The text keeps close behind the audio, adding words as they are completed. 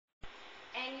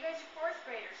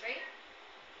graders, right?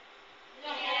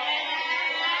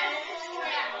 Yes.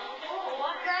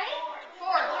 What grade?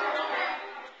 Fourth.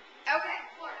 Okay.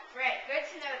 Great. Good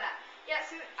to know that. Yeah.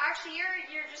 So actually,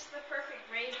 you're just the perfect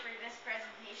grade for this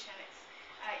presentation.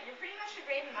 You're pretty much the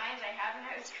grade in mind I had when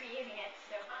I was creating it.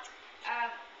 So,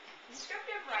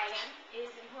 descriptive writing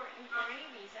is important for many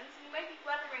reasons. And you might be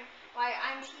wondering why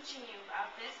I'm teaching you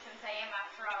about this, since I am,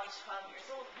 after all, just 12 years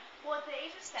old. Well, at the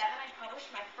age of 7, I published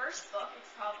my first book.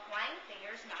 It's called Flying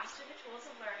Fingers: Master the Tools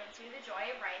of Learning Through the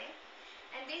Joy of Writing.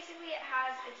 And basically,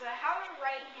 it's a how to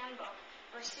write handbook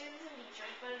for students and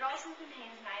teachers, but it also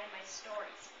contains 9 of my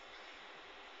stories.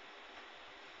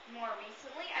 More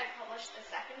recently, I published a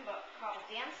second book called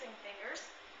Dancing Fingers,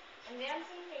 and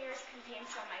Dancing Fingers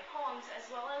contains some of my poems as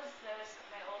well as those of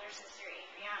my older sister,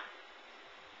 Adrienne.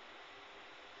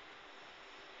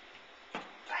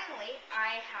 Finally,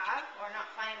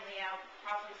 I'll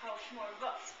probably publish more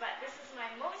books, but this is my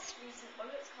most recent book.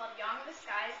 It's called Young in the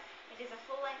Skies. It is a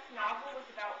full-length novel with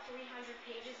about 300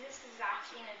 pages. This is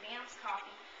actually an advanced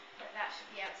copy, but that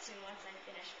should be out soon once I'm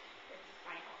finished with the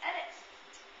final edits.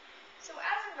 So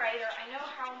as a writer, I know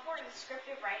how important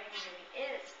descriptive writing really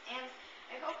is, and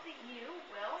I hope that you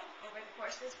will, over the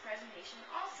course of this presentation,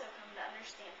 also come to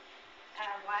understand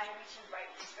why we should write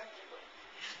descriptively.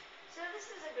 So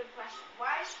this is a good question.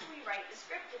 Why should we write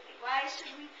descriptively? Why should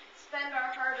we spend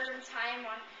our hard-earned time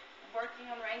on working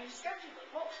on writing descriptively?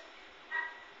 Well,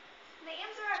 the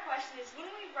answer to that question is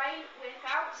when we write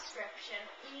without description,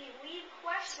 we leave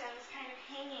questions kind of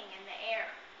hanging in the air.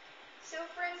 So,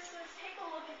 for instance, take a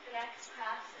look at the next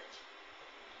passage.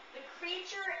 The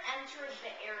creature entered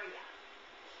the area.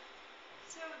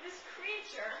 So this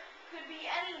creature could be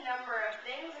any number of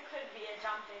things. It could be a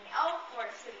jumping elf, or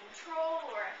a sitting troll,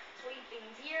 or a sleeping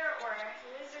deer, or a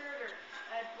lizard, or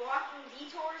a walking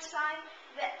detour sign.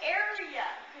 The area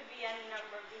could be any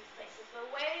number of these places, the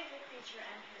way the creature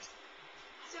enters.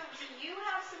 So do you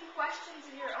have some questions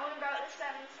of your own about this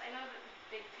sentence? I know that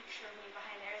the big picture of me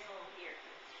behind there is a little weird.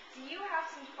 Do you have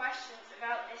some questions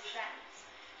about this sentence?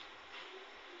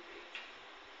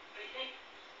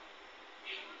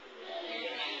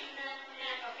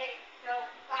 Okay, so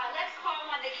let's call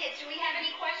on the kids. Do we have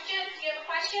any questions? Do you have a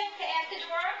question to ask the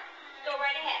Dora? Go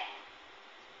right ahead.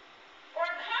 Or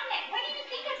a comment. What do you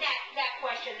think of that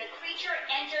question? The creature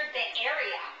entered the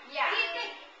area. Yeah. What do you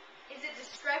think? Is it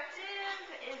descriptive?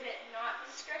 Is it not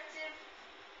descriptive?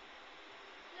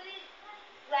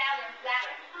 Louder.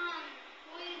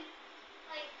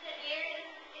 The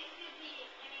area, it could be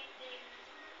anything.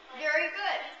 Very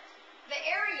good. The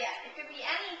area, it could be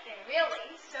anything, really.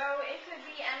 So it could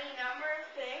be any number of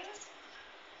things.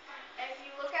 If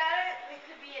you look at it, it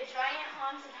could be a giant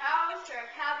haunted house, or a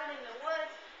cabin in the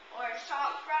woods, or a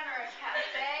shop front, or a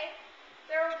cafe.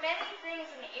 There are many things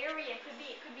an area could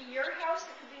be. It could be your house,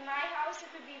 it could be my house, it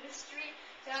could be the street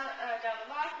down the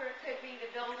block, or it could be the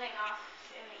building off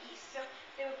in the east. So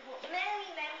there are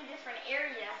many different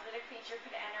areas that a creature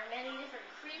could enter, many different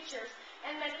creatures,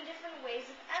 and many different ways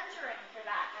of entering, for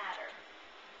that matter.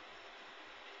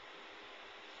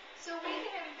 So we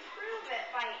can improve it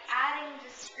by adding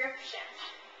description.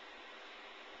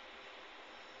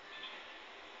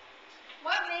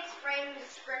 What makes writing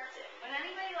descriptive? Would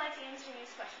anybody like to answer me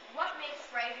this question? What makes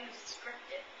writing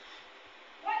descriptive?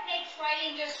 What makes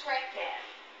writing descriptive?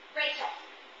 Rachel,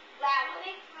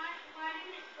 loudly.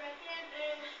 Writing descriptive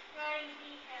is writing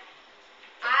details.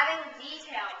 Adding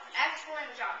details. Excellent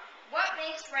job. What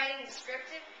makes writing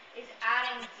descriptive is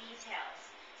adding details.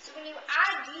 So when you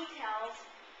add details,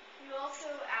 you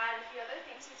also add a few other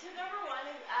things. So tip number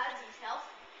 1 is add details.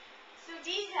 So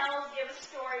details give a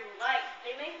story life.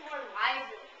 They make it more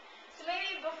lively. So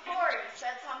maybe before you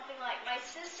said something like, my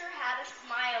sister had a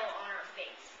smile on her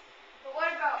face. But what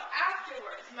about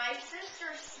afterwards? My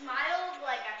sister smiled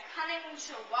like a cunning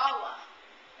chihuahua.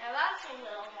 Now that's a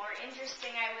little more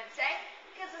interesting, I would say,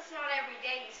 because it's not every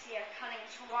day you see a cunning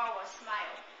chihuahua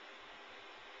smile.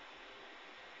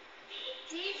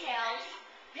 Details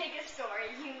make a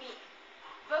story unique.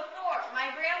 Before,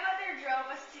 my grandmother drove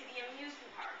us to the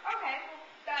amusement park. Okay, well,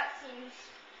 that seems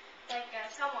like a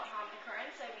somewhat common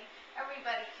occurrence. I mean,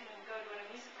 everybody can go to an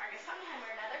amusement park at some time or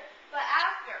another. But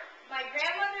after, my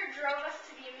grandmother drove us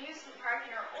to the amusement park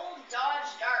in her old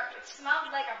Dodge Dart, which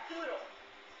smelled like a poodle.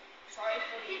 Sorry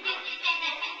for the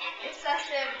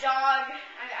excessive dog.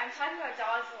 I'm talking about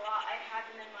dogs a lot. I had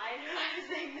them in mind when I was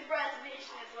making the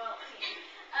presentation as well.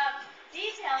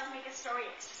 Details make a story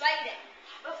exciting.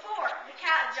 Before, the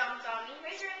cat jumped on me.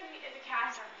 Raise your hand if the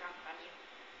cat ever jumped on you.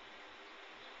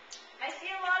 I see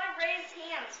a lot of raised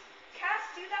hands. Cats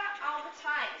do that all the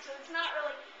time, so it's not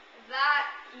really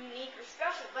that unique or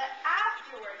special. But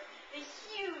afterwards, they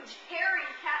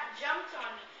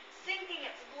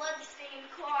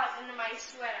my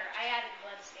sweater. I added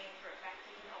bloodstain for effect,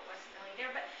 even though it wasn't really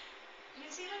there. But you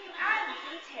see, when you add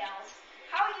details,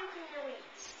 how you can really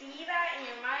see that in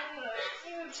your mind, you know, a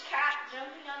huge cat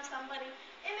jumping on somebody,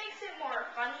 it makes it more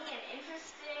funny and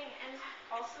interesting and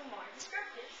also more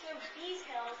descriptive. So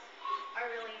details are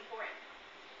really important.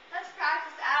 Let's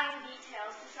practice adding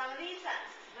details to some of these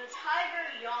sentences. The tiger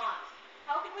yawned.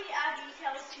 How can we add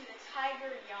details to the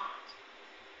tiger yawned?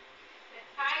 The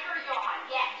tiger yawned,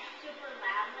 yes. Super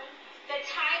loudly. The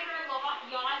tiger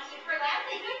yawned super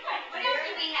loudly. Good one. What else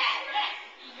do we have? Yes.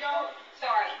 Yo.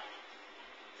 Sorry.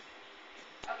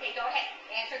 Okay, go ahead.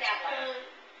 Answer that one.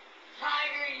 The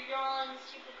tiger yawns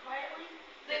super quietly.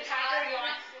 The tiger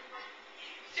yawned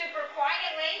super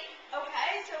quietly.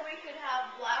 Okay, so we could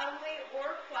have loudly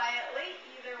or quietly.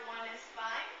 Either one is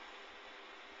fine.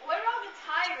 What about the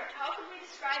tiger? How could we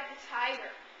describe the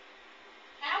tiger?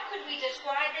 How could we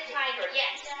describe the tiger?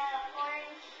 Yes. The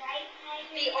orange striped tiger.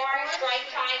 The orange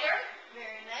striped tiger.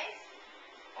 Very nice.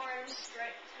 Orange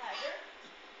striped tiger.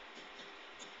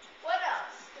 What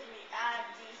else could we add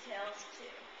details to?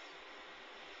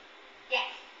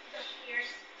 Yes. The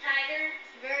fierce tiger.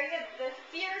 Very good. The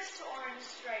fierce orange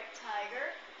striped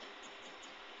tiger.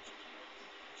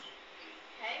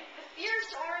 Okay. The fierce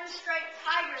orange striped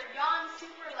tiger yawned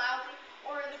super loudly,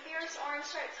 or the fierce orange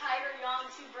striped tiger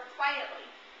yawned super quietly.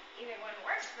 Either one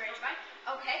works very fine.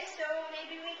 Okay, so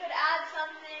maybe we could add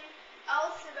something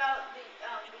else about the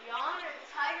yawn or the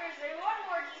tiger. Is there one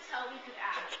more detail we could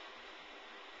add?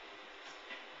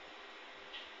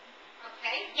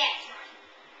 Okay. Yes.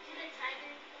 To the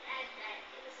tiger, add that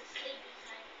it was a sleepy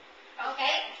tiger.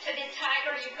 Okay. To the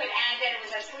tiger, you could add that it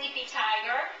was a sleepy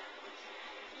tiger.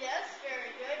 Yes,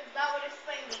 very good. That would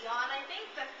explain the yawn, I think.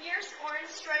 The fierce orange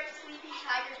striped sleepy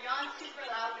tiger yawned super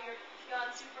loudly or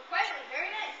yawned super quietly. Very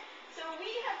nice. So we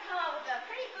have come up with a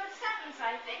pretty good sentence,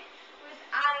 I think, with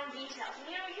adding details. And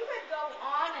you know, you could go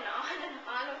on and on and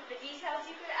on with the details.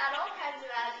 You could add all kinds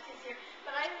of adjectives here,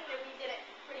 but I think that we did it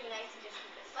pretty nicely just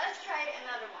with this. Let's try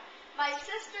another one. My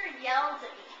sister yelled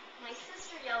at me. My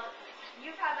sister yelled at me.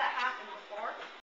 You've had that happen before.